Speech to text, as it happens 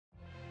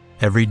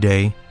Every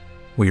day,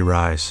 we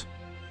rise,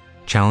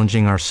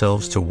 challenging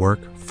ourselves to work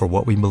for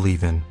what we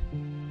believe in.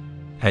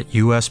 At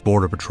U.S.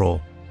 Border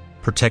Patrol,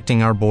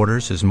 protecting our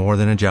borders is more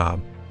than a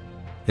job.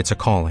 It's a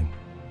calling.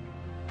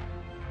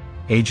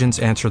 Agents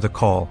answer the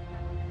call,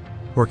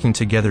 working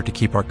together to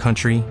keep our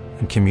country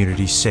and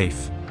communities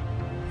safe.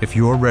 If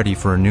you are ready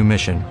for a new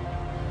mission,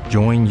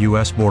 join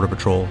U.S. Border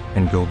Patrol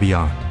and go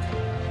beyond.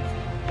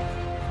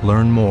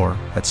 Learn more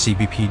at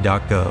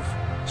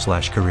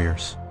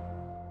cbp.gov/careers.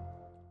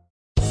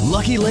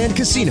 Lucky Land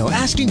Casino,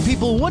 asking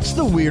people, what's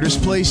the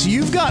weirdest place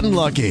you've gotten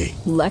lucky?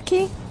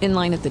 Lucky? In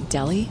line at the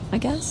deli, I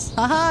guess?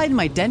 Aha, in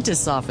my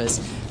dentist's office.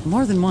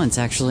 More than once,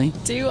 actually.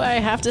 Do I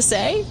have to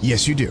say?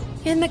 Yes, you do.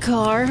 In the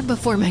car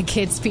before my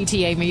kids'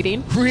 PTA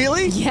meeting.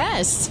 Really?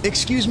 Yes.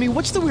 Excuse me,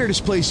 what's the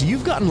weirdest place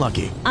you've gotten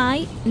lucky?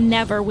 I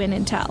never win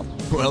and tell.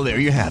 Well, there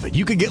you have it.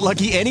 You can get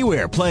lucky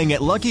anywhere, playing at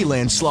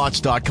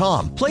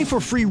LuckyLandSlots.com. Play for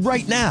free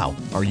right now.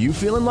 Are you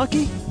feeling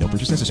lucky? No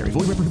purchase necessary.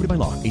 Void where prohibited by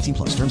law.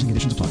 18+. Terms and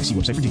conditions apply. See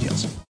website for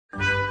details.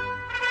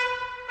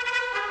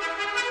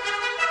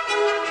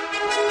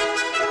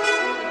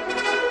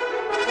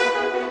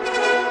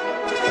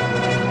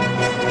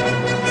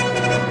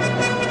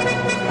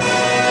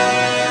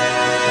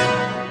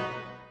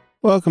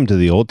 Welcome to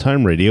the Old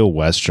Time Radio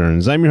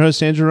Westerns. I'm your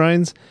host, Andrew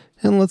Rhines,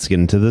 and let's get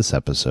into this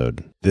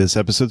episode. This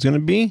episode's going to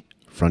be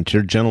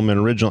Frontier Gentleman.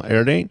 Original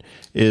air date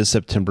is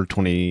September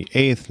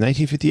 28th,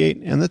 1958,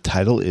 and the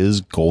title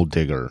is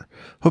Golddigger.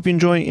 Hope you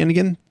enjoy, and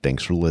again,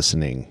 thanks for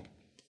listening.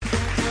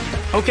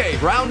 Okay,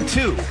 round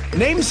two.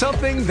 Name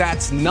something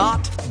that's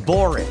not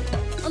boring.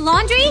 A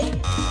laundry?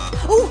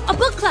 Ooh, a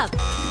book club.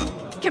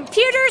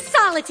 Computer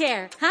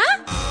solitaire,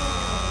 huh?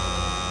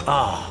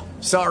 Ah,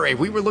 sorry,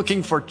 we were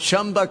looking for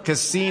Chumba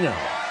Casino.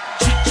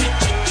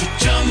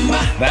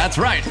 That's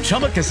right,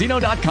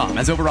 ChumbaCasino.com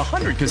has over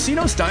 100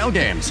 casino-style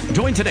games.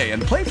 Join today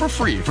and play for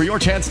free for your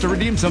chance to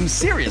redeem some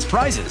serious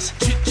prizes.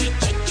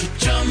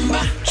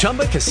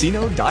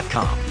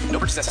 ChumbaCasino.com. No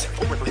purchase necessary.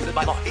 Void where prohibited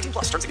by law. 18+.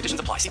 Terms and conditions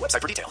apply. See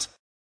website for details.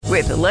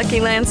 With the Lucky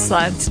Land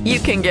Slots, you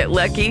can get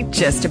lucky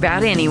just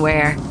about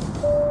anywhere.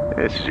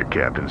 This is your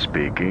captain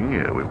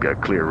speaking. We've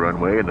got clear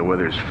runway and the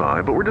weather's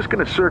fine, but we're just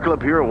going to circle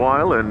up here a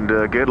while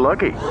and get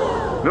lucky.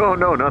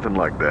 No, nothing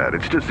like that.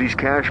 It's just these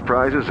cash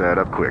prizes add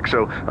up quick.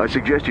 So I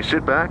suggest you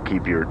sit back,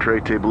 keep your tray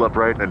table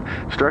upright, and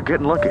start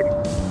getting lucky.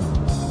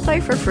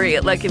 Play for free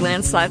at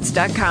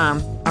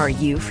LuckyLandSlots.com. Are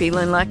you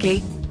feeling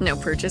lucky? No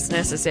purchase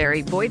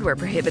necessary. Void where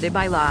prohibited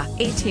by law.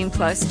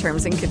 18+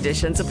 terms and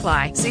conditions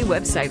apply. See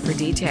website for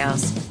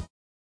details.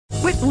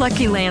 With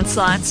Lucky Land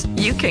Slots,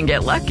 you can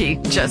get lucky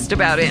just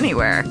about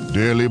anywhere.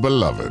 Dearly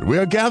beloved, we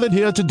are gathered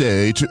here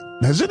today to...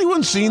 Has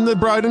anyone seen the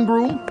bride and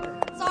groom?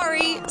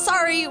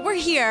 Sorry, we're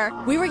here.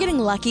 We were getting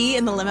lucky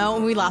in the limo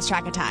and we lost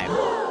track of time.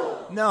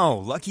 No,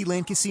 Lucky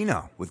Land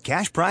Casino, with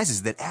cash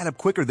prizes that add up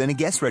quicker than a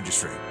guest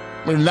registry.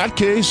 In that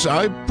case,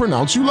 I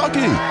pronounce you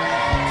lucky.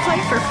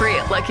 Play for free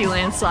at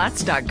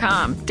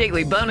LuckyLandSlots.com.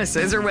 Daily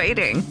bonuses are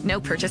waiting. No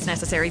purchase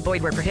necessary.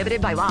 Void where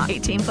prohibited by law.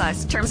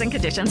 18+. Terms and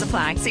conditions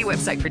apply. See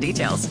website for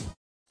details.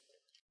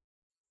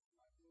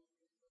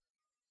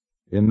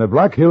 In the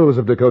Black Hills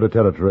of Dakota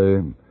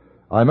Territory,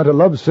 I met a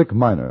lovesick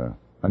miner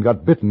and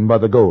got bitten by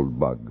the gold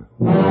bug.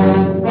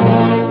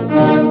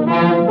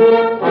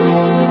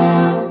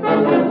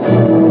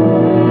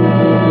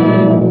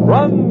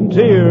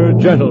 Frontier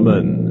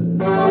Gentleman.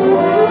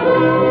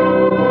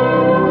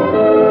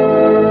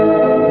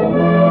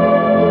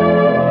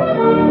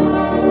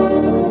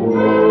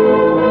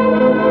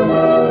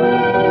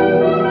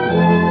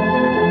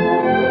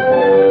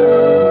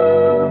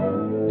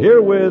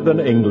 Herewith an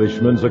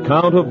Englishman's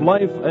account of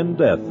life and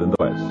death in the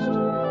West.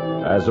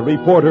 As a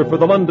reporter for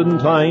the London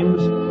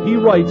Times, he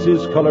writes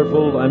his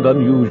colorful and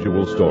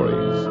unusual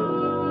stories.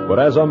 But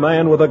as a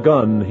man with a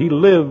gun, he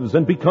lives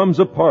and becomes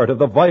a part of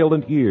the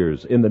violent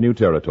years in the new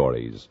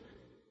territories.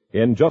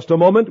 In just a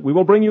moment, we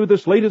will bring you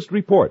this latest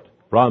report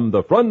from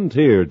the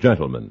Frontier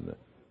Gentleman.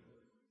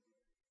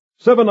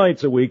 7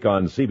 nights a week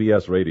on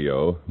CBS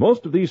Radio,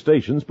 most of these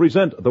stations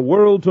present The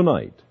World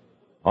Tonight.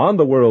 On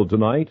The World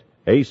Tonight,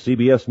 ace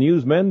CBS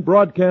newsmen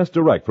broadcast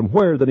direct from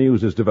where the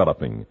news is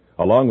developing,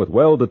 along with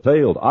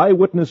well-detailed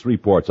eyewitness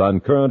reports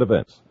on current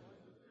events.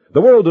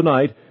 The World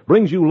Tonight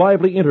brings you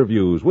lively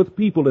interviews with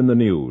people in the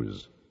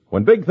news.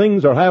 When big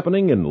things are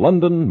happening in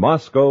London,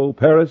 Moscow,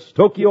 Paris,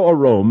 Tokyo, or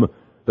Rome,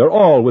 they're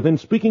all within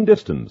speaking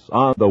distance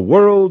on The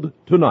World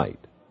Tonight.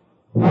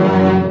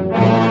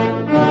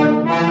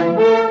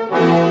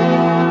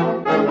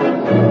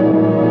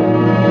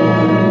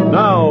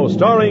 Now,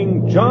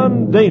 starring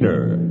John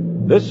Daner,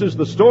 this is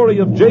the story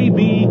of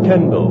J.B.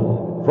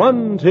 Kendall,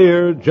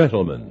 Frontier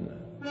Gentleman.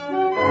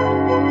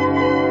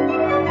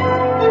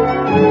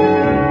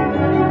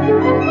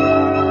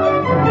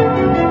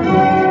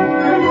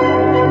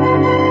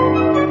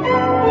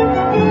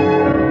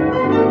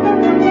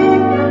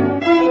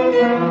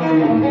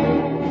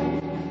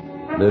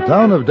 The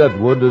town of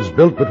Deadwood is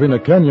built between a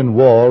canyon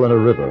wall and a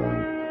river.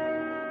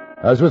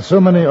 As with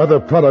so many other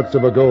products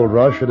of a gold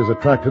rush, it has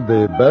attracted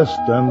the best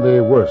and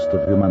the worst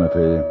of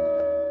humanity.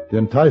 the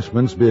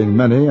enticements being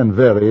many and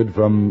varied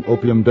from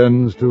opium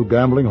dens to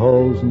gambling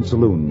halls and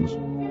saloons.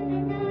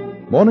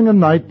 Morning and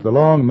night, the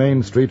long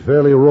main street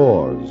fairly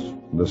roars.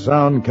 The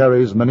sound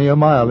carries many a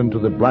mile into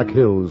the Black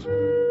Hills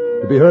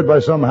to be heard by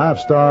some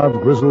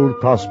half-starved, grizzled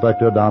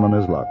prospector down on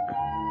his luck.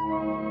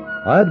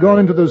 I had gone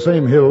into the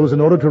same hills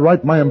in order to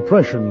write my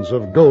impressions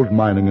of gold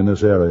mining in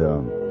this area.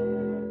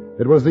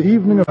 It was the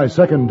evening of my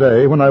second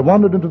day when I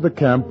wandered into the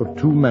camp of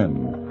two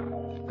men.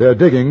 Their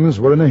diggings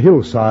were in a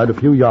hillside a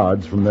few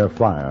yards from their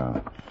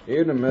fire.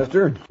 Evening,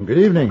 mister. Good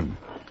evening.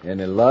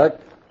 Any luck?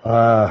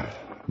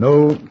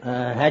 No.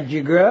 Had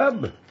you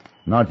grub?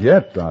 Not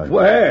yet.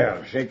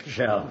 Well, shake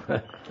yourself.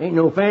 Ain't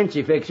no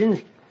fancy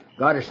fixings.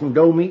 Got us some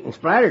dough meat and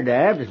splatter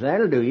dabs.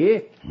 That'll do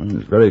you.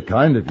 It's very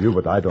kind of you,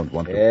 but I don't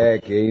want to.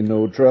 Heck, ain't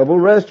no trouble.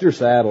 Rest your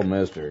saddle,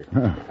 mister.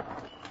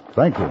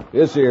 Thank you.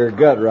 This here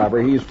gut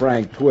robber, he's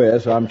Frank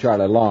Twist. I'm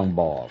Charlie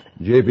Longbaugh.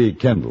 J.B.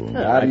 Kendall.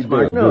 How do you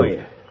do? Know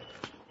you.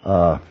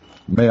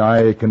 May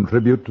I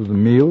contribute to the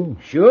meal?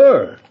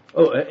 Sure.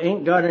 Oh,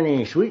 ain't got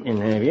any sweetening,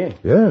 have you?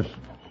 Yes.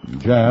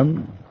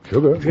 Jam,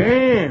 sugar.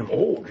 Jam.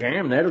 Oh,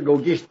 jam. That'll go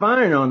just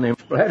fine on them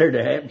splatter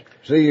dabs.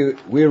 See,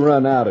 we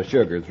run out of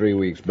sugar 3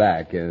 weeks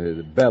back.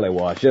 The belly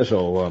wash this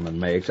old woman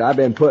makes. I've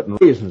been putting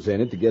raisins in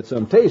it to get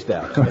some taste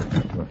out of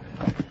it.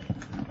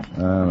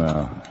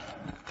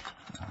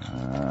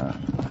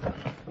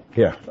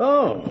 Here.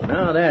 Oh,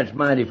 now that's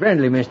mighty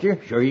friendly, mister.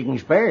 Sure you can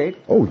spare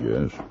it. Oh,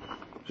 yes.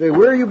 Say,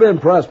 where you been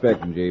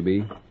prospecting,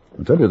 J.B.?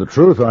 To tell you the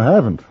truth, I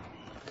haven't.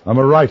 I'm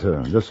a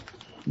writer, just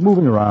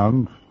moving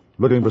around,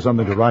 looking for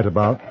something to write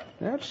about.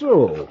 That's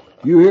so.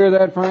 You hear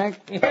that, Frank?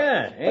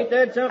 Yeah, ain't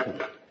that something?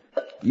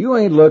 You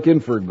ain't looking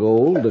for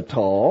gold at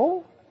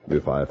all?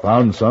 If I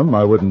found some,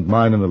 I wouldn't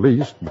mind in the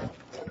least.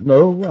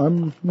 No,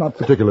 I'm not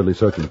particularly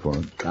searching for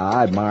it.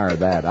 I admire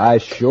that. I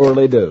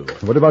surely do.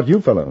 What about you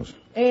fellows?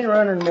 Ain't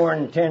running more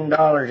than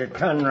 $10 a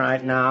ton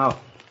right now.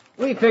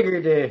 We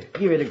figured to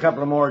give it a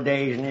couple of more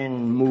days and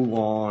then move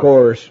on. Of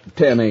course,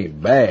 10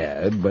 ain't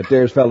bad, but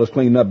there's fellas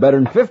cleaning up better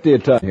than 50 a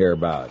ton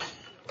hereabouts.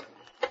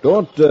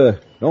 Don't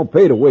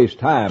pay to waste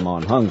time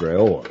on hungry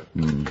ore.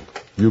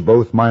 You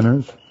both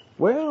miners?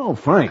 Well,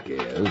 Frank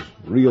is.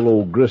 Real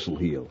old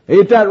gristleheel.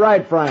 Ain't that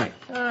right, Frank?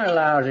 I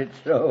allows it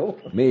so.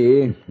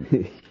 Me?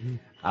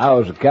 I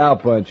was a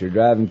cowpuncher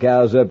driving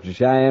cows up to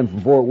Cheyenne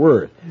from Fort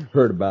Worth.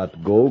 Heard about the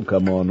gold,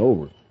 come on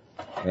over.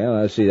 Well,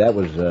 I see that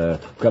was a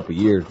couple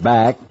of years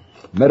back.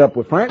 Met up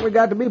with Frank, we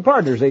got to be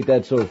partners. Ain't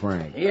that so,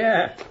 Frank?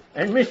 Yeah,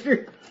 and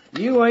mister,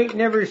 you ain't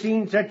never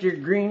seen such a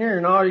greener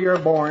in all your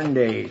born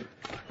days.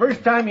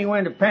 First time he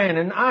went to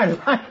panning, I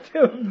like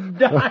to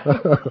die.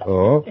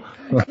 Oh?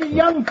 The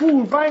young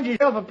fool finds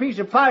himself a piece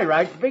of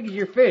pyrite as big as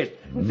your fist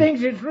and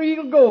thinks it's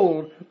real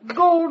gold.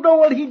 Gold, though,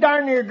 well, he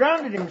darn near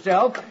drowned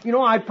himself. You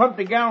know, I pumped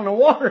a gallon of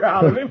water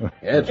out of him.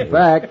 That's a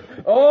fact.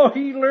 Oh,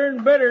 he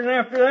learned better than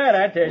after that,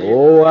 I tell you.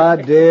 Oh, I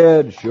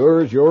did.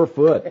 Sure as your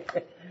foot.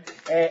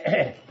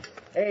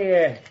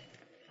 Hey,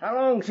 how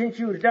long since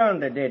you was down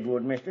to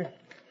Deadwood, mister?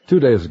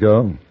 2 days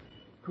ago.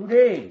 2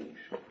 days.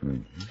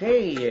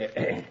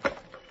 Say,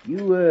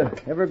 you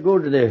ever go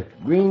to the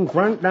Green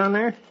Front down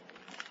there?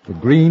 The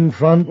Green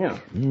Front? Yeah.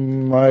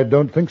 I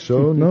don't think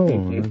so, no.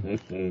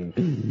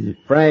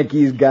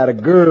 Frankie's got a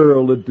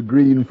girl at the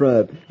Green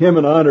Front. Him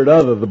and 100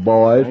 other the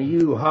boys. Now,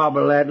 you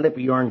hobble that lip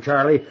of yourn,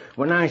 Charlie.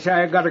 When I say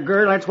I got a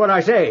girl, that's what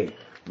I say.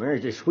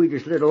 Mary's the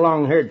sweetest little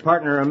long-haired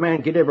partner a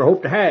man could ever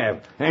hope to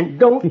have. And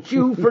don't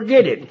you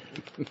forget it.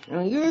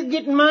 Now, you're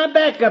getting my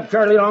back up,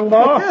 Charlie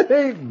Longbaugh.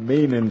 Ain't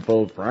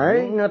meaningful, Frank.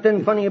 Ain't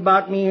nothing funny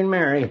about me and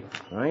Mary.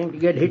 I aim to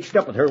get hitched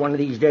up with her one of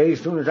these days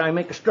as soon as I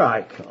make a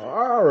strike.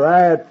 All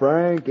right,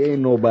 Frank.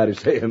 Ain't nobody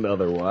saying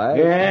otherwise.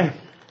 Yeah?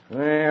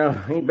 Well,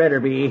 he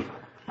better be.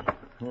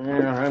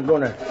 Well, I'm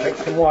going to fetch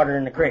some water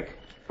in the creek.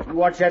 You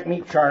watch that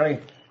meat, Charlie,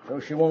 so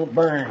she won't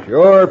burn.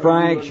 Sure,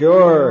 Frank,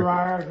 sure.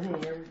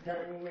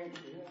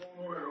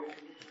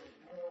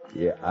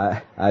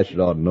 Yeah, I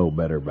should ought to know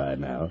better by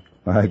now.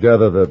 I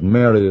gather that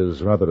Mary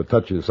is rather a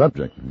touchy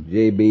subject.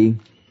 J.B.,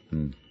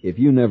 if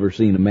you never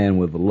seen a man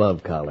with a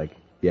love colic,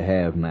 you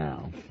have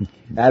now.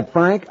 That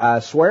Frank, I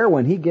swear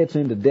when he gets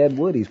into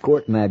Deadwood, he's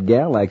courting that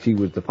gal like she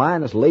was the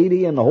finest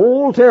lady in the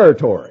whole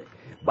territory.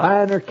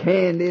 Buying her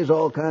candies,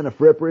 all kind of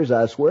fripperies,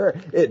 I swear.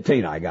 It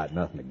ain't I got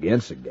nothing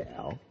against the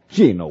gal.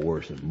 She ain't no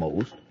worse than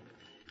most.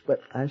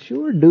 But I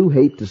sure do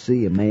hate to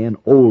see a man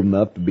old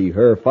enough to be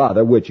her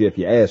father, which, if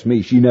you ask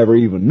me, she never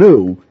even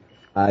knew.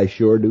 I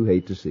sure do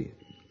hate to see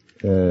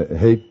it.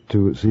 Hate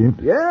to see it?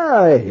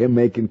 Yeah, him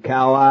making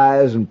cow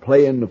eyes and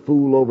playing the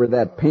fool over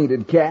that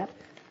painted cat.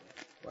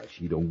 Why,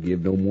 she don't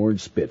give no more than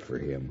spit for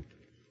him.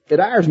 It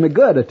ires me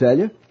good, I tell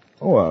you.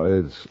 Oh, well,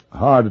 it's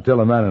hard to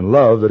tell a man in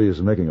love that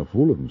he's making a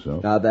fool of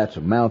himself. Now, that's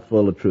a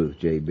mouthful of truth,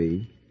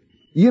 J.B.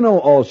 You know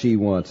all she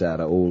wants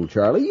out of old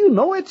Charlie. You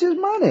know it's his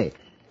money.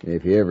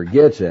 If he ever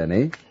gets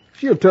any,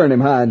 she'll turn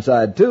him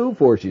hindside, too,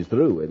 before she's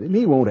through with him.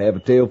 He won't have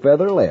a tail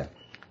feather left.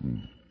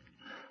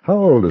 How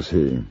old is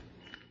he?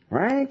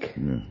 Frank?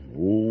 Yeah.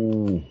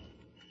 Oh,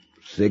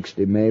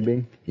 60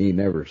 maybe. He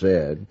never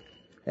said.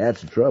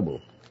 That's the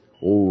trouble.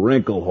 Old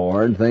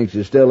Wrinklehorn thinks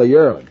he's still a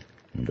yearling.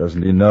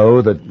 Doesn't he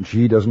know that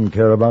she doesn't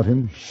care about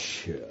him?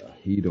 Sure,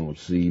 he don't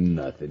see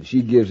nothing.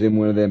 She gives him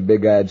one of them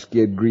big-eyed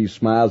skid grease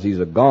smiles, he's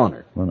a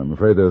goner. Well, I'm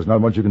afraid there's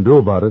not much you can do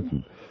about it.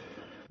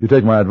 You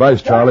take my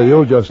advice, Charlie,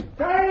 you'll just...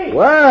 Charlie!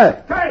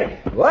 What? Charlie!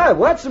 What?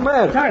 What's the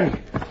matter?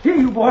 Charlie, here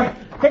you boy.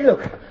 Take a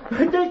look.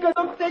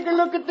 Take a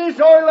look at this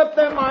oil up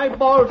them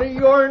eyeballs of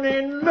yourn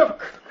and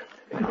look.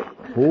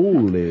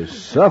 Holy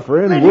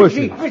suffering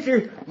Mister,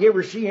 whooshes. you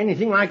ever see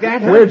anything like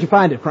that? Where'd you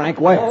find it, Frank?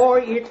 Where? Oh,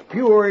 it's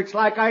pure. It's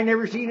like I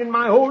never seen in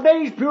my whole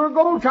days. Pure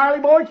gold, Charlie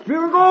boy. It's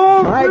pure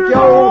gold. Frank, pure you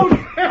gold.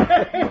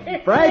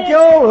 Frank, you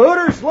old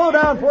hooter, slow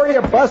down before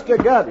you bust a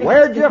gut.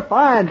 Where'd you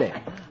find it?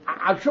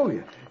 I'll show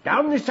you.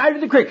 Down this side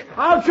of the creek.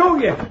 I'll show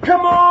you.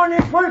 Come on,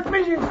 it's worth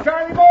millions,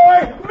 Charlie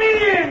boy.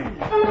 Millions!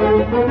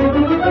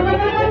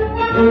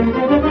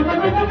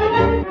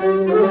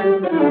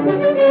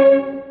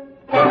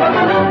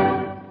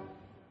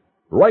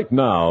 Right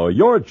now,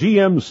 your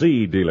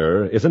GMC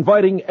dealer is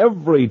inviting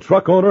every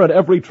truck owner and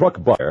every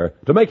truck buyer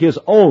to make his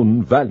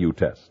own value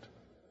test.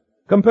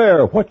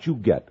 Compare what you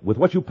get with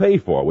what you pay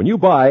for when you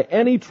buy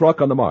any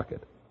truck on the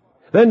market.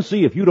 Then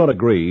see if you don't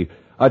agree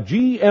a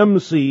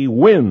GMC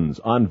wins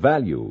on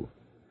value.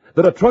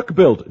 That a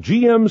truck-built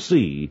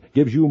GMC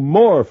gives you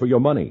more for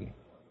your money.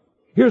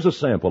 Here's a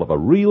sample of a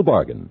real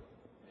bargain.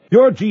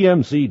 Your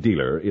GMC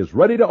dealer is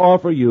ready to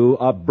offer you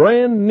a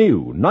brand new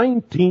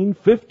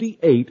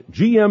 1958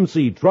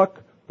 GMC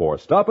truck for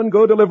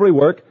stop-and-go delivery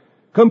work,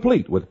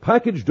 complete with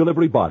package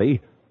delivery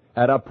body,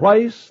 at a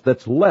price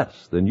that's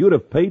less than you'd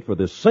have paid for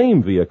this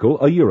same vehicle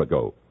a year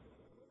ago.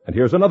 And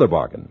here's another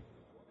bargain.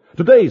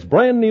 Today's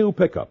brand new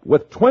pickup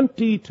with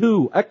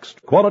 22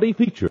 extra quality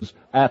features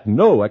at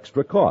no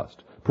extra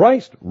cost,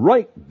 priced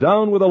right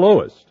down with the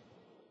lowest.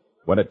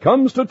 When it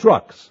comes to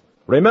trucks,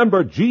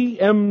 remember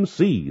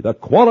GMC, the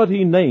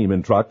quality name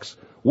in trucks,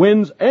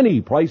 wins any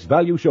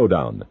price-value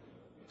showdown.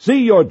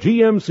 See your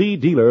GMC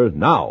dealer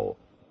now.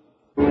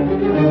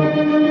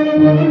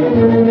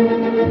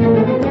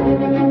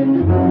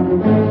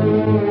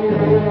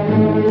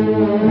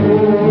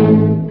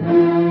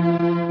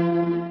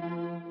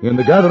 In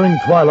the gathering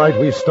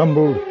twilight, we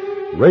stumbled,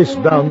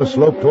 raced down the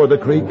slope toward the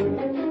creek.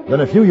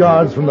 Then a few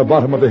yards from the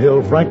bottom of the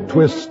hill, Frank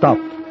Twist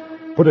stopped,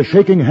 put a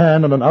shaking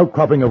hand on an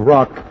outcropping of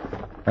rock,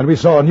 and we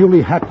saw a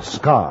newly hacked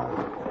scar.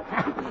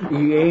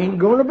 You ain't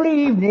gonna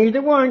believe,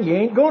 neither one. You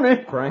ain't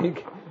gonna.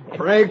 Frank,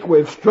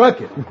 we've struck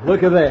it.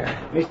 Look at there.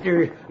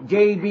 Mr.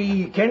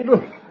 J.B.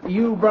 Kendall,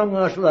 you brung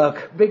us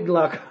luck. Big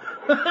luck.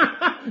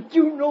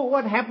 You know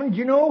what happened,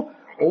 you know?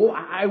 Oh,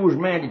 I was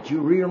mad at you,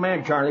 real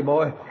mad, Charlie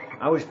boy.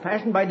 I was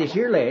passing by this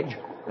here ledge,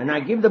 and I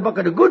give the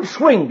bucket a good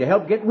swing to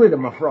help get rid of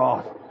my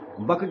froth.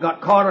 The bucket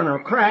got caught on a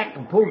crack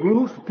and pulled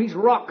loose, a piece of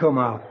rock come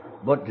out.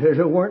 But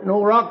there weren't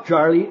no rock,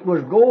 Charlie. It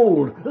was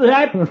gold.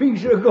 That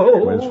piece of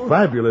gold. Well, it's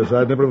fabulous.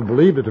 I'd never have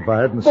believed it if I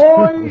hadn't...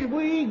 Boys,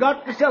 we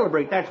got to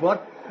celebrate, that's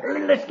what.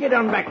 Let's get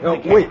on back to the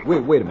camp.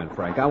 Wait a minute,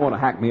 Frank. I want to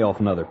hack me off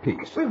another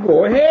piece. Well,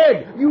 go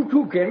ahead. You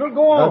too, Kendall.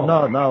 Go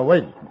on. No,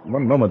 wait.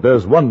 One moment.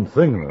 There's one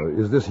thing,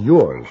 though. Is this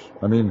yours?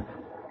 I mean,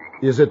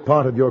 is it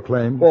part of your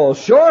claim? Well,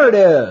 sure it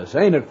is.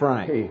 Ain't it,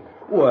 Frank? Hey,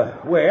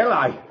 well,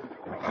 I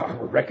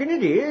reckon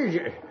it is.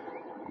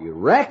 You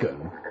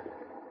reckon?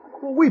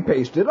 Well, we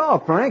paced it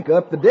off, Frank.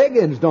 Up the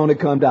diggings, don't it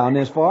come down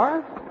this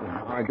far?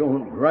 I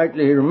don't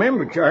rightly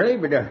remember, Charlie,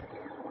 but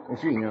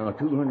let's see now.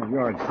 200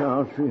 yards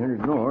south,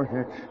 300 north.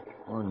 That's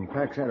on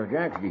Packsaddle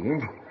Jack's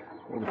diggings.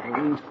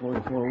 44 east,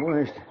 44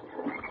 west.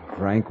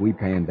 Frank, we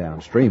panned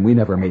downstream. We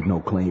never made no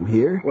claim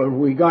here. Well,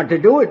 we got to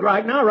do it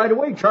right now, right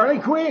away, Charlie.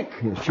 Quick.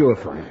 Yeah, sure,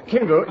 Frank.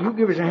 Kendall, you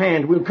give us a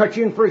hand. We'll cut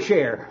you in for a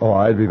share. Oh,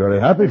 I'd be very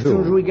happy to. As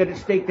soon as we get it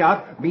staked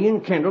out, me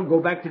and Kendall go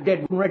back to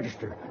Deadwood and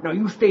register. Now,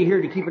 you stay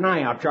here to keep an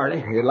eye out,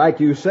 Charlie. Yeah, like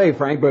you say,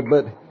 Frank,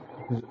 but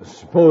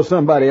suppose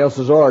somebody else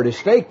has already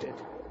staked it.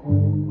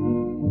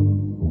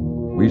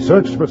 We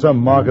searched for some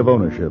mark of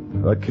ownership,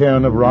 a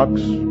cairn of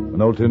rocks,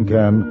 an old tin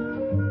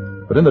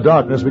can, but in the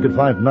darkness we could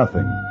find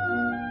nothing.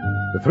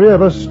 The three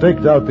of us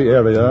staked out the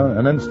area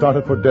and then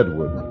started for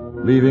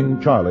Deadwood,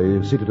 leaving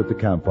Charlie seated at the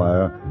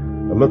campfire,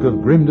 a look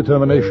of grim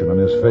determination on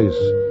his face,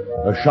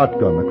 a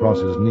shotgun across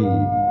his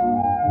knee.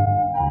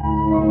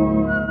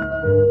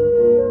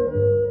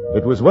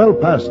 It was well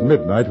past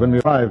midnight when we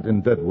arrived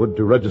in Deadwood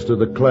to register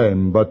the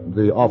claim, but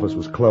the office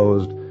was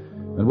closed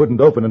and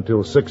wouldn't open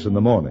until 6 in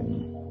the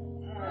morning.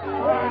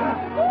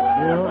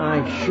 Well,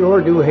 I sure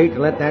do hate to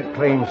let that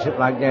claim sit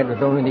like that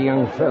with only the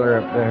young feller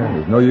up there.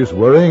 There's no use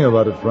worrying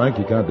about it, Frank.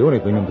 You can't do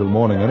anything until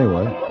morning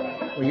anyway.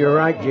 Well, you're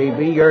right,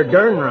 J.B. You're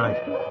darn right.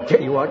 Tell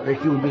you what,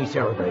 let's you and me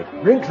celebrate.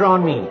 Drinks are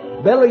on me.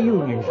 Bella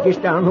Union's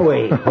just down the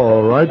way.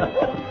 All right.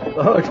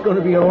 Oh, it's going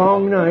to be a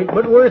long night,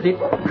 but worth it,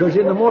 because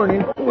in the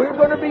morning, we're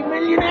going to be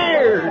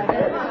millionaires.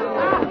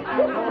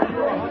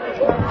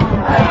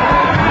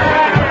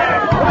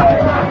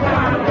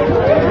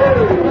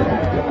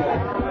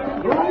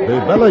 The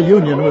Bella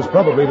Union was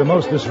probably the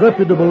most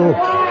disreputable,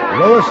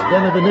 lowest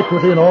den of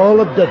iniquity in all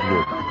of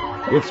Deadwood.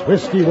 Its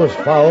whiskey was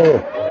foul,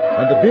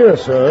 And the beer,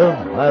 sir,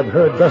 I've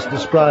heard best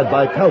described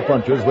by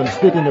cowpunchers when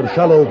speaking of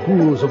shallow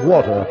pools of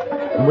water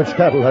in which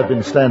cattle have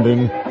been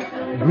standing,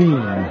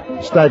 green,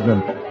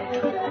 stagnant.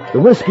 The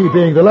whiskey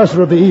being the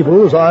lesser of the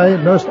evils,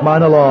 I nursed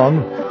mine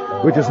along,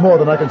 which is more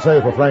than I can say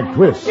for Frank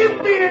Twist.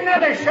 Give me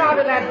another shot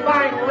of that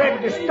fine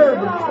red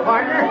disturbance,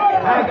 partner.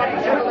 I got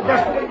to settle the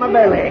dust with my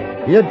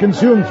belly. He had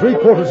consumed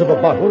 3/4 of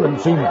a bottle and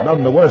seemed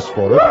none the worse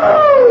for it.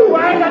 Woo!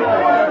 I got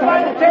to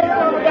find the tail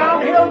on the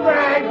downhill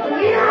drag.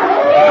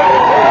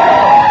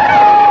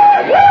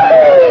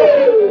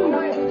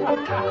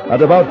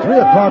 At about 3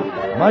 o'clock,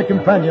 my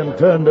companion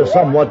turned a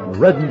somewhat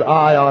reddened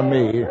eye on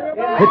me,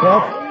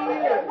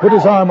 hiccoughed, put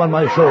his arm on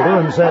my shoulder,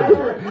 and said,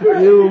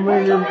 You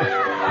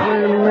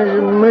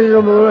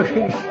miserable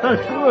looking son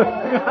of a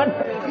gun.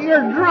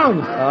 You're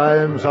drunk.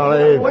 I'm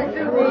sorry. What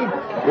you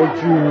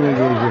need is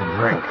a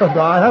drink.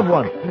 I have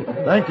one.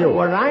 Thank you.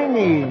 What I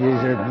need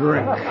is a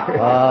drink.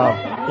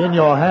 In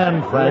your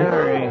hand, Frank.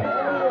 Mary.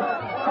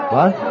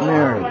 What?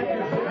 Mary.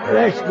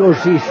 Let's go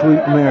see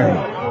Sweet Mary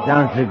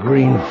down to the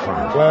green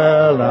front.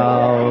 Well,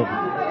 now,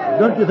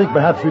 don't you think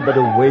perhaps we'd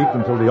better wait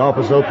until the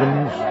office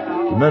opens?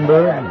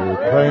 Remember, the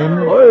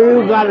claim?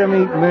 Oh, you gotta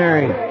meet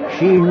Mary.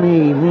 She,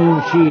 me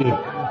and she.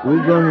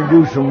 We're gonna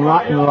do some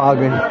rotten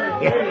logging.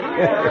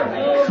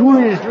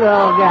 Sweetest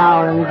little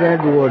gal in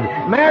Deadwood.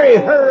 Marry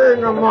her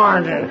in the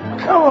morning.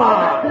 Come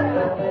on.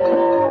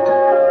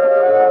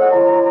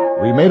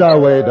 We made our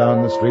way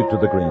down the street to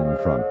the green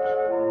front.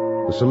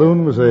 The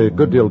saloon was a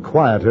good deal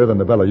quieter than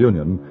the Bella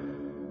Union,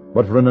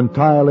 but for an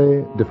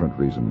entirely different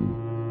reason.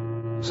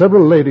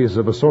 Several ladies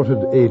of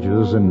assorted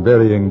ages and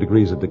varying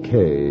degrees of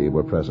decay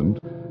were present,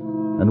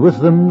 and with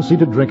them,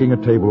 seated drinking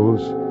at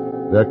tables,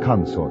 their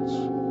consorts.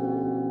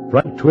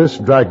 Frank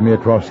Twist dragged me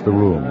across the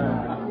room.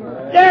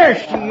 There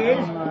she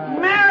is.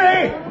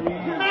 Mary!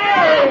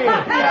 Mary!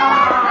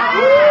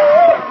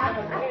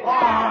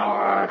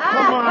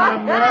 Come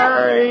on,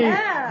 Mary.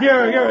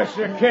 Give us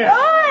a kiss.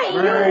 Oh,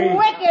 Mary. you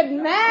wicked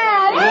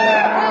man! Hey,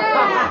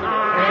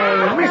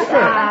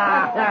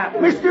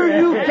 Mister,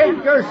 you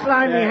take your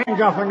slimy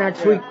hands off on that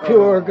sweet,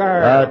 pure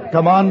girl.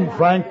 Come on,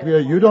 Frank.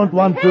 You don't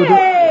want to...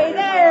 Hey,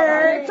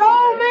 there! It's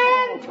old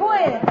man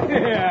Twist.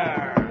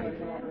 Yeah.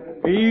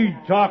 Are you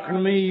talking to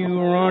me, you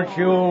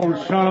raunchy old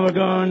son of a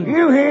gun?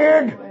 You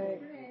heard?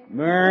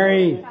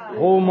 Mary,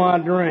 hold my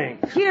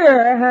drink.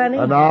 Sure, honey.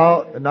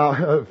 Now,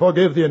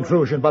 forgive the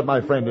intrusion, but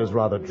my friend is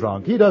rather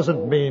drunk. He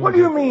doesn't mean... What do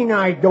you mean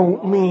I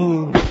don't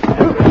mean?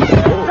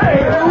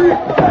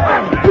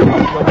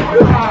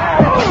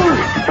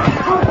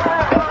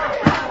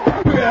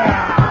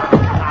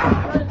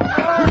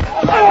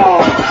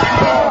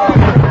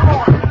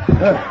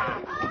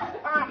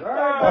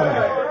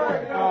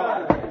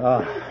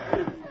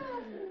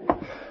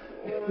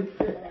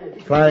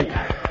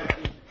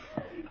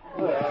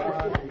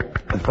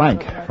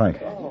 Frank.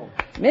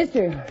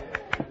 Mister,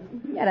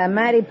 you got a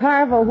mighty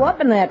powerful whoop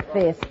in that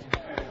fist.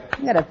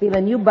 I got a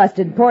feeling you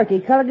busted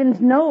Porky Culligan's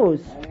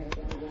nose.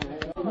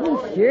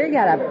 You sure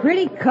got a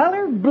pretty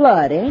colored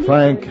blood, ain't he?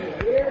 Frank.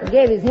 He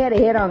gave his head a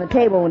hit on the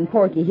table when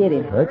Porky hit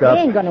him. Wake up.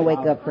 He ain't gonna wake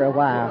up for a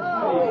while.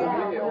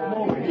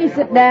 You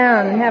sit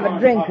down and have a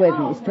drink with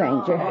me,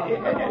 stranger.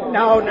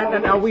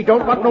 No, we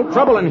don't want no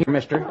trouble in here,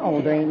 mister. Oh,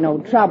 there ain't no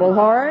trouble,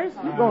 Horace.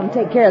 You go and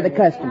take care of the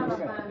customers.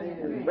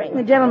 Bring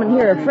the gentleman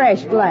here a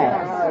fresh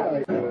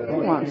glass.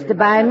 He wants to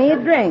buy me a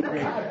drink.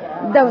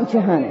 Don't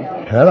you, honey?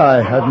 Well,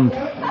 I hadn't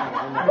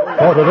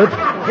thought of it.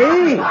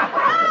 Hey,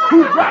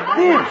 who brought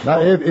this?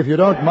 Now, if you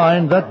don't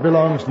mind, that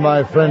belongs to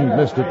my friend,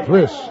 Mr.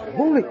 Twist.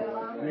 Holy,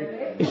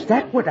 is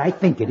that what I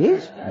think it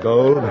is?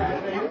 Gold.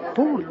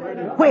 Holy,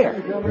 where?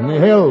 In the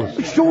hills.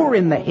 Sure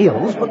in the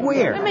hills, but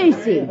where? Let me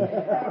see.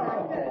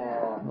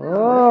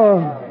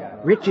 Oh.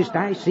 Richest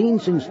I seen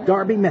since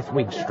Darby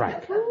Methwig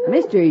strike.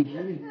 Mister,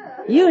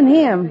 you and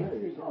him,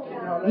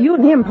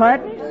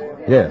 partners?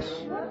 Yes.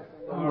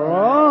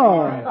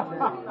 Oh,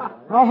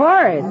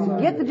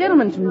 Horace, get the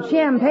gentleman some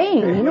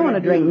champagne. You don't want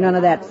to drink none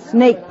of that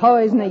snake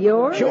poison of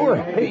yours. Sure,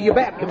 you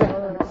bet.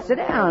 Sit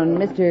down,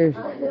 Mr.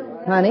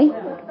 Honey.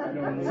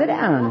 Sit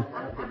down.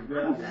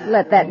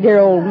 Let that dear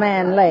old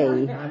man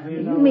lay.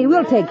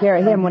 We'll take care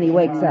of him when he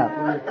wakes up.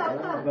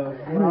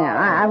 Now,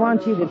 I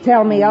want you to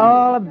tell me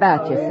all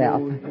about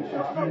yourself.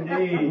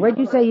 Where'd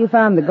you say you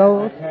found the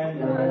gold?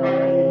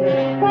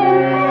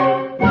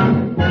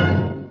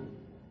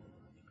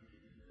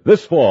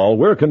 This fall,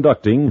 we're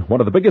conducting one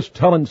of the biggest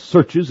talent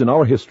searches in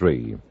our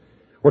history.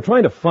 We're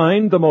trying to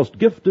find the most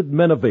gifted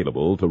men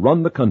available to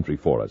run the country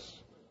for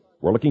us.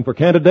 We're looking for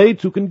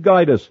candidates who can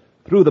guide us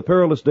through the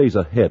perilous days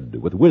ahead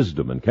with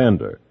wisdom and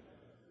candor.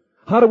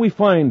 How do we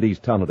find these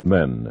talented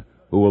men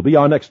who will be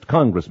our next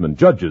congressmen,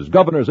 judges,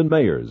 governors, and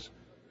mayors?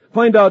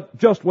 Find out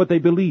just what they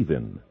believe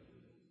in.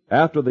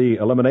 After the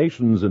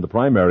eliminations in the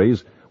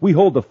primaries, we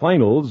hold the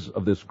finals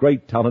of this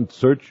great talent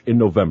search in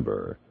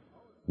November.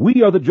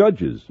 We are the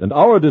judges, and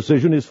our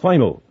decision is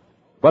final.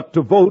 But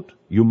to vote,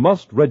 you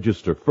must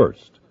register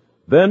first.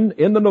 Then,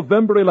 in the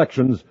November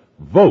elections,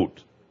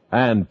 vote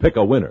and pick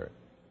a winner.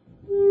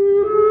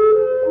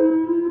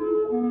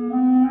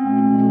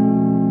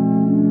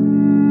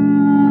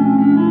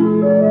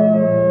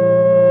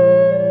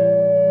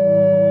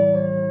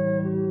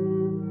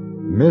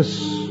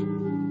 Miss,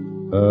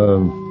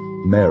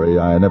 Mary,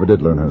 I never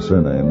did learn her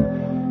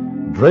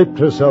surname, draped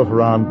herself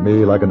around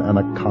me like an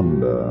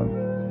anaconda.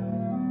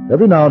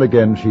 Every now and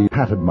again she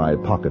patted my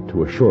pocket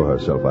to assure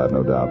herself, I have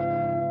no doubt,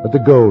 that the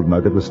gold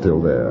nugget was still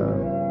there.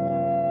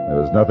 There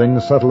was nothing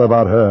subtle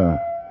about her.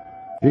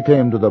 She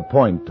came to the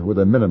point with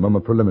a minimum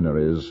of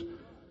preliminaries,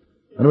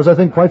 and was, I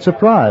think, quite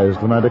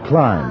surprised when I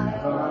declined.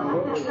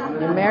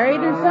 You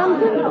married or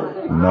something?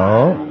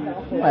 No.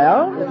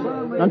 Well,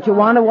 don't you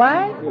want a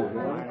wife?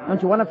 Don't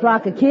you want a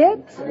flock of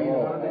kids?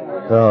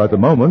 At the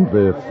moment,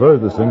 the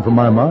furthest thing from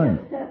my mind.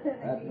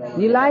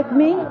 You like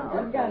me?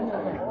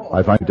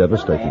 I find it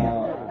devastating.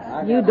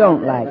 You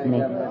don't like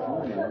me.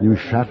 You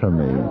shatter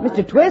me.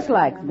 Mr. Twist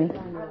likes me.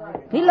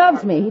 He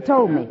loves me, he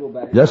told me.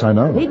 Yes, I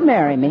know. He'd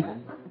marry me.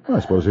 I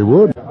suppose he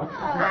would.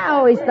 I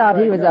always thought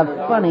he was a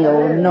funny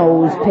old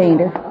nose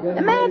painter.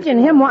 Imagine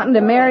him wanting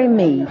to marry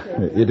me.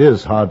 It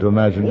is hard to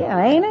imagine.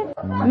 Yeah, ain't it?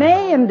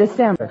 May and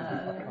December.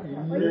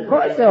 Of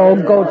course, the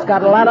old goat's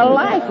got a lot of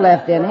life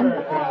left in him.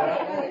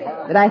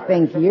 But I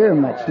think you're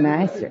much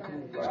nicer.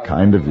 It's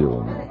kind of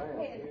you.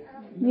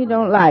 You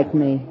don't like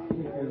me.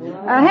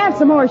 Have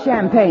some more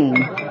champagne.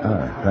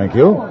 Thank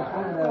you.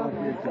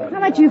 How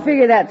much you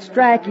figure that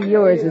strike of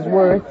yours is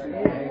worth?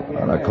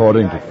 And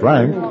according to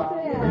Frank,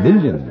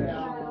 millions.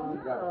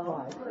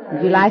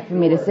 Would you like for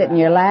me to sit in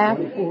your lap?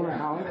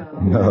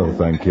 No,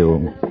 thank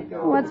you.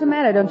 What's the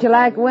matter? Don't you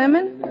like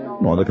women?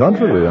 On the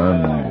contrary,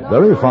 I'm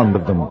very fond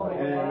of them.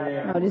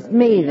 Oh, just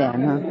me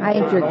then, huh? I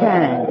ain't your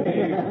kind.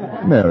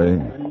 Mary,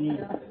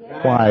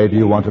 why do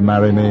you want to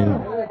marry me?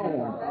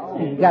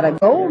 You got a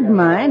gold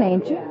mine,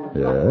 ain't you?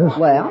 Yes.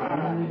 Well?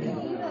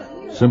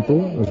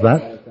 Simple as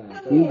that?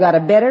 You got a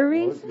better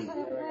reason?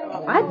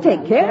 I'd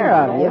take care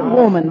of you,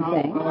 woman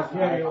thing.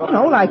 You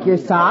know, like your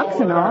socks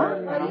and all.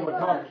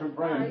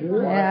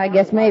 Yeah, I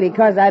guess maybe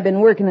because I've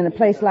been working in a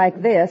place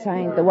like this, I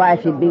ain't the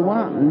wife you'd be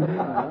wanting.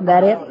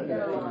 That it?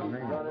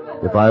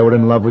 If I were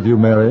in love with you,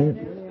 Mary,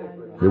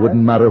 it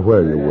wouldn't matter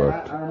where you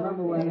worked.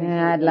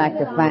 Yeah, I'd like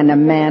to find a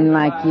man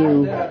like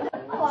you.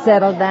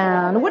 Settle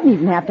down. Wouldn't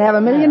even have to have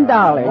 $1 million.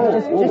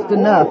 Just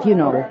enough, you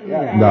know.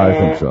 No, I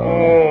think so.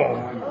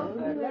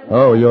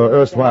 Oh, your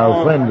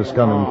erstwhile friend is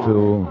coming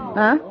too.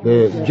 Huh?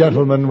 The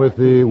gentleman with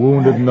the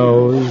wounded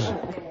nose.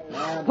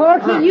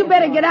 Porky, you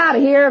better get out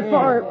of here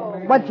for...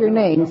 What's your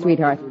name,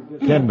 sweetheart?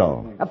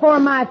 Kendall. Before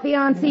my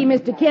fiancé,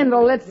 Mr.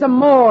 Kendall, lets some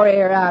more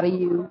air out of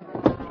you.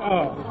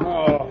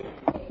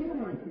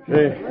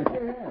 Say,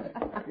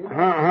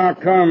 how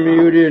come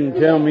you didn't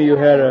tell me you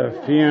had a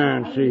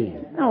fiancé?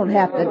 I don't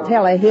have to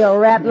tell a hill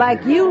rat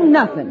like you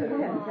nothing.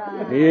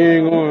 You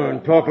ain't going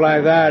to talk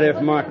like that if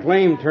my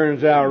claim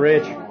turns out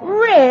rich.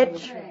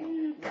 Rich?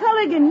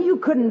 Culligan, you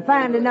couldn't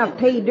find enough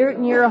pay dirt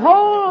in your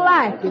whole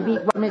life to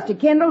beat what Mr.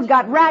 Kendall's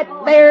got right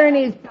there in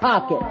his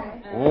pocket.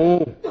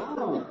 Oh?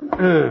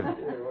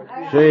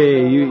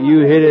 Say, you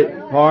hit it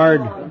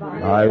hard?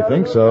 I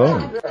think so.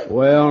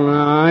 Well,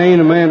 now, I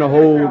ain't a man to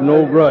hold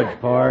no grudge,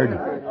 pard.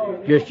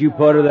 Just you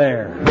put her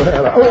there.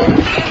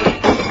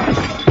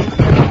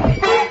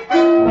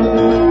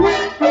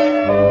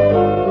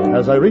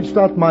 As I reached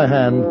out my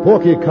hand,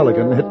 Porky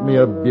Culligan hit me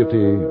a beauty,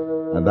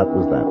 and that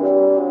was that.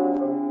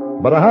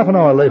 But a half an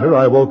hour later,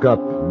 I woke up,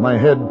 my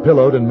head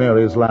pillowed in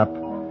Mary's lap,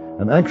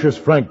 an anxious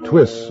Frank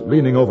Twist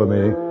leaning over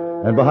me,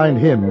 and behind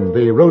him,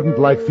 the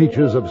rodent-like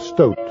features of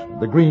Stoat,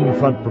 the green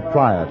front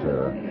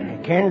proprietor.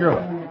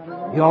 Kendall,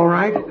 you all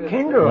right?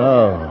 Kendall?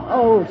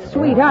 Oh,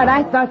 sweetheart,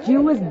 I thought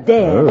you was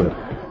dead.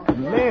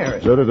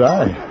 Mary. So did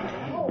I.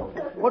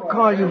 What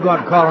call you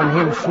got calling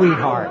him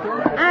sweetheart?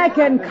 I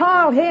can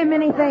call him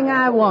anything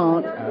I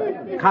want.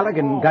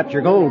 Culligan got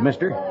your gold,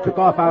 mister. Took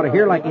off out of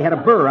here like he had a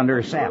burr under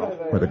his saddle.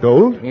 With the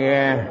gold?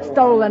 Yeah.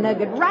 Stole the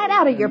nugget right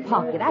out of your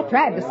pocket. I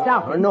tried to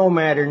stop him. No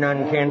matter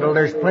none, Kendall.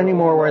 There's plenty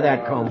more where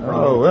that come from.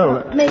 Oh,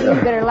 well... Maybe you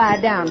better lie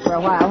down for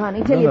a while,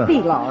 honey, till you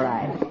feel all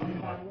right.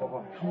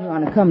 You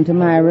want to come to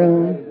my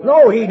room?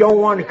 No, he don't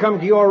want to come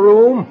to your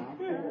room.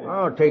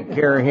 I'll take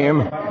care of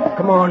him.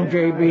 Come on,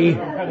 J.B. You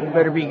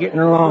better be getting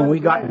along. We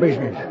got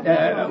business.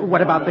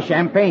 What about the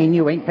champagne?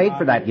 You ain't paid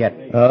for that yet.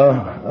 Yes.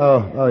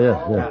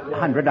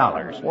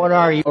 $100. What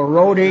are you, a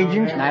road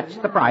agent? That's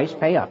the price.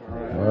 Pay up.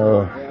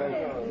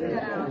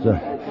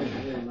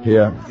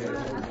 Here.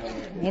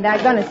 Ain't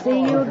I going to see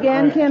you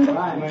again, Kendall?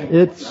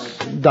 It's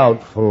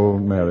doubtful,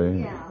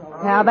 Mary.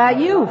 How about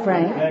you,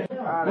 Frank?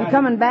 You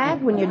coming back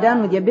when you're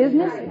done with your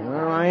business?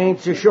 Well, I ain't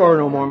so sure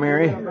no more,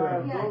 Mary.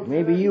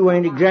 Maybe you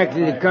ain't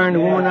exactly the kind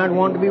of woman I'd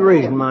want to be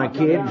raising my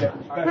kids.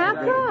 How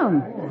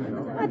come?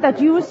 I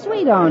thought you was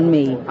sweet on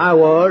me. I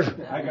was.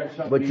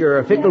 But you're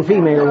a fickle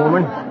female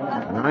woman.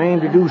 And I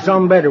aim to do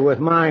some better with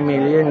my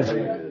millions.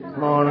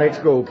 Come on, let's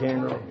go,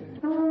 Kendall.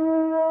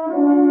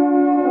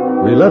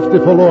 We left the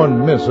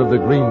forlorn miss of the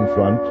green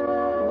front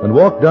and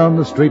walked down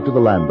the street to the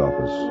land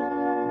office.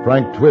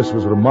 Frank Twist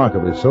was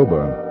remarkably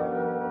sober.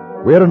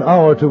 We had an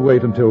hour to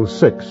wait until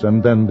 6,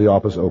 and then the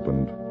office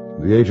opened.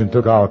 The agent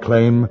took our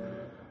claim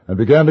and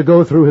began to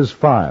go through his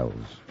files.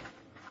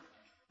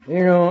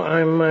 You know,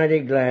 I'm mighty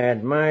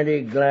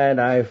glad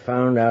I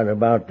found out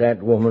about that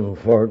woman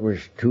before it was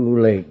too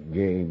late,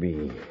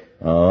 J.B.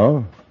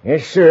 Oh?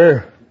 Yes,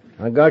 sir.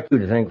 I got you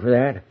to thank for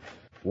that.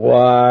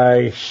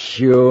 Why,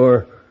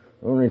 sure.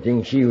 Only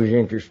thing she was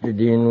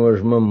interested in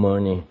was my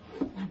money.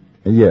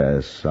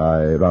 Yes,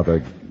 I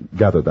rather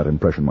gathered that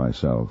impression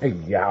myself. A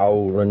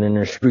yowling and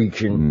a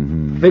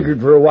screeching.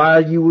 Figured for a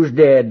while you was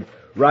dead.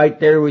 Right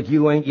there with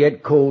you ain't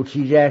yet cold.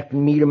 She's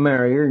asking me to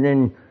marry her, and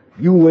then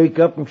you wake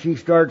up and she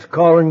starts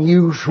calling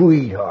you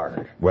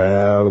sweetheart.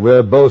 Well,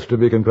 we're both to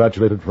be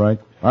congratulated,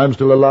 Frank. I'm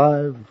still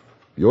alive.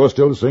 You're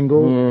still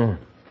single. Yeah.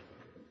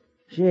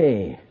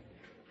 Say,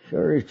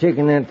 sure is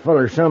taking that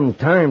feller some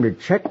time to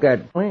check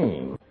that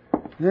plane.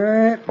 All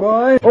right,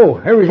 boy. Oh,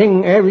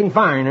 everything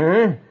fine,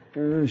 huh?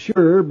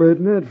 Sure, but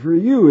not for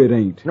you it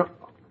ain't. No,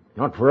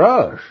 not for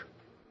us.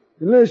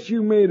 Unless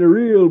you made a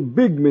real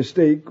big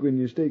mistake when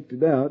you staked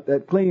it out,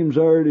 that claim's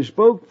already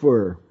spoke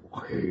for.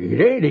 It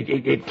ain't.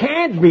 It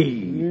can't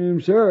be.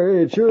 I'm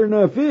sorry, it sure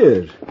enough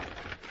is.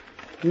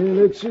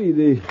 Let's see,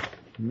 the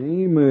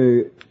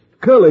name,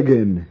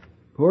 Culligan.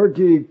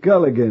 Porky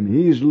Culligan.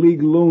 He's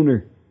legal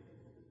owner.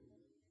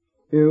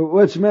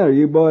 What's the matter?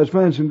 You boys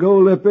find some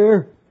gold up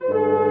there?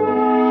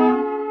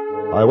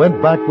 I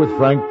went back with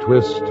Frank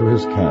Twist to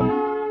his camp.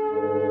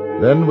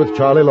 Then with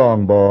Charlie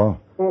Longbaugh,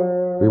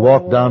 we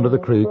walked down to the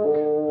creek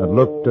and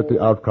looked at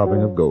the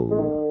outcropping of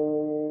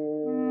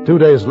gold. 2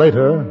 days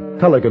later,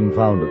 Culligan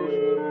found it.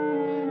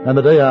 And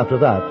the day after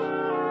that,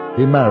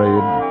 he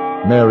married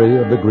Mary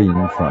of the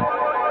Green Front.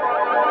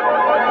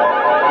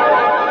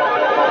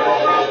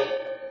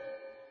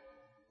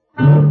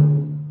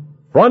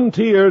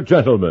 Frontier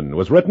Gentleman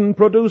was written,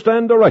 produced,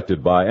 and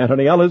directed by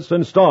Anthony Ellis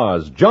and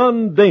stars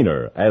John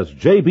Daner as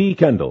J.B.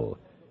 Kendall.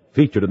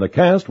 Featured in the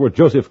cast were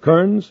Joseph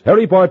Kearns,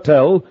 Harry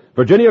Bartell,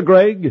 Virginia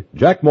Gregg,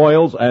 Jack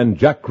Moyles, and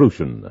Jack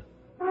Crucian.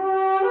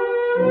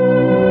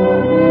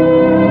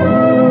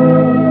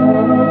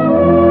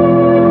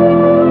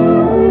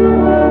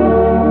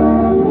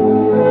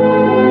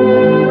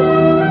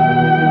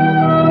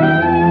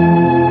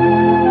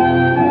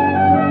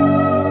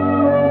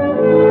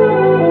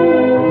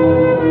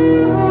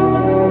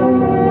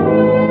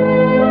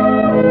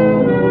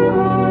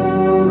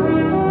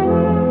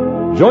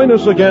 Join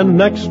us again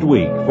next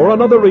week for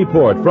another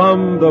report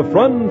from the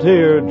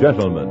Frontier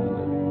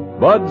Gentleman.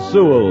 Bud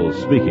Sewell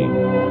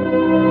speaking.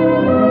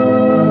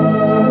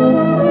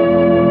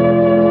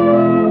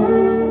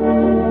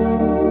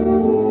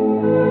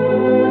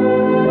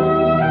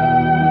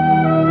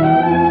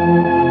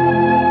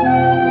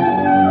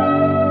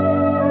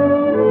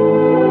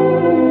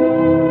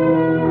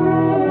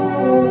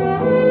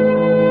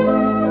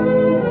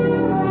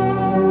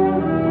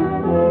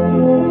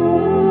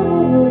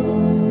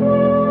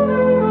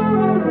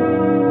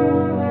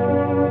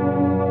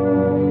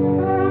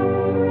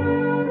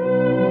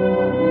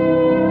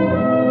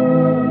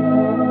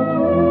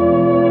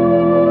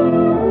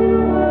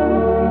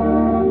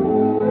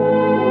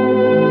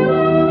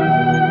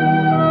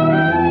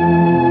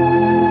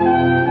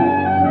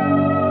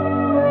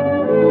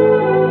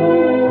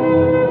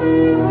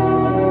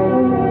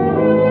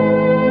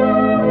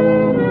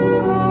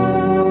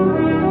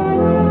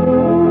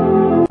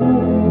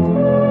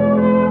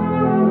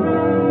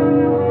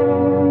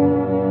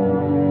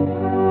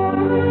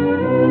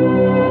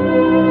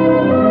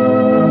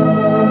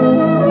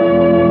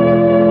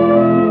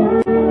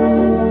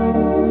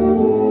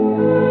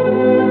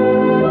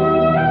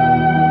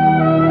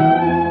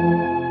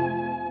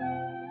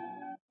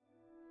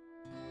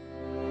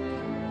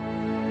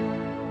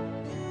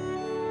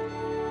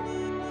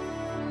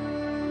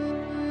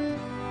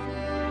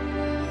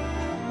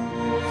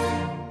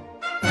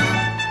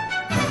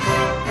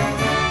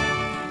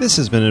 This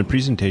has been a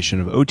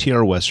presentation of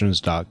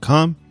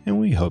OTRWesterns.com, and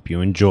we hope you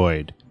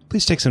enjoyed.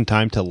 Please take some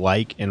time to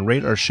like and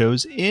rate our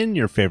shows in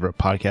your favorite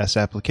podcast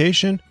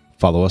application.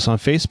 Follow us on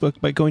Facebook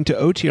by going to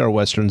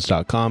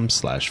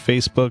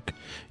OTRWesterns.com/Facebook.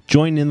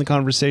 Join in the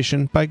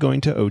conversation by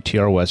going to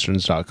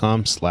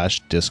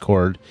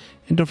OTRWesterns.com/Discord.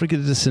 And don't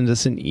forget to send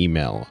us an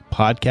email,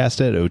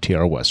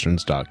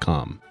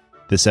 podcast@OTRWesterns.com.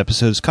 This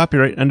episode is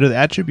copyright under the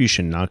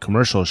Attribution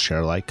Non-Commercial Share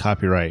Alike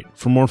copyright.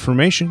 For more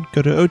information,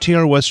 go to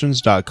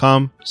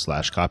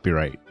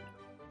OTRWesterns.com/copyright.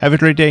 Have a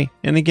great day,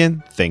 and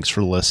again, thanks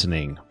for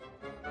listening.